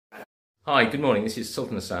Hi, good morning. This is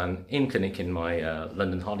Sultan Hassan in clinic in my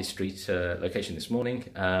London Harley Street location this morning.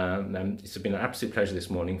 And it's been an absolute pleasure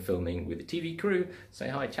this morning filming with the TV crew. Say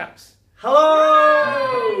hi, chaps.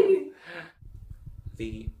 Hello!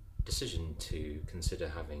 The decision to consider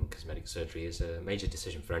having cosmetic surgery is a major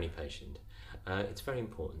decision for any patient. It's very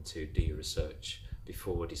important to do your research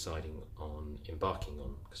before deciding on embarking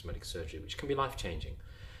on cosmetic surgery, which can be life-changing.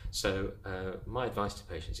 So my advice to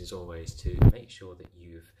patients is always to make sure that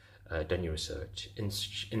you've done your research,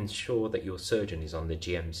 ensure that your surgeon is on the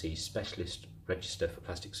GMC Specialist Register for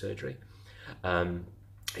Plastic Surgery,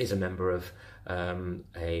 is a member of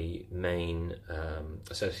a main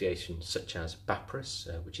association such as BAPRAS,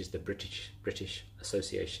 which is the British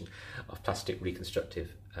Association of Plastic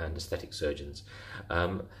Reconstructive and Aesthetic Surgeons.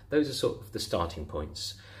 Those are sort of the starting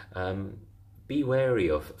points. Be wary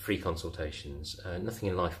of free consultations. Nothing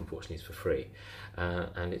in life, unfortunately, is for free,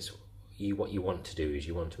 and what you want to do is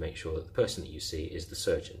you want to make sure that the person that you see is the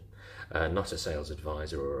surgeon, not a sales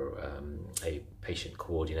advisor or a patient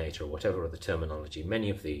coordinator or whatever other terminology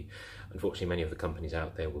unfortunately many of the companies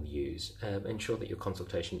out there will use. Ensure that your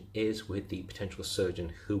consultation is with the potential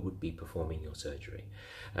surgeon who would be performing your surgery.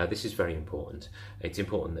 This is very important. It's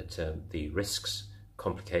important that the risks,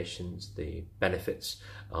 complications, the benefits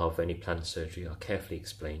of any planned surgery are carefully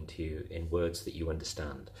explained to you in words that you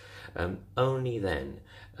understand. Only then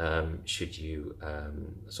should you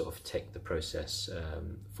sort of take the process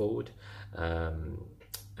forward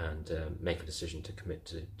and make a decision to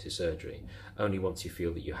commit to surgery. Only once you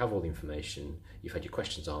feel that you have all the information, you've had your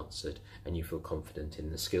questions answered, and you feel confident in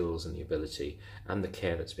the skills and the ability and the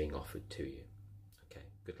care that's being offered to you. Okay,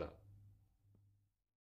 good luck.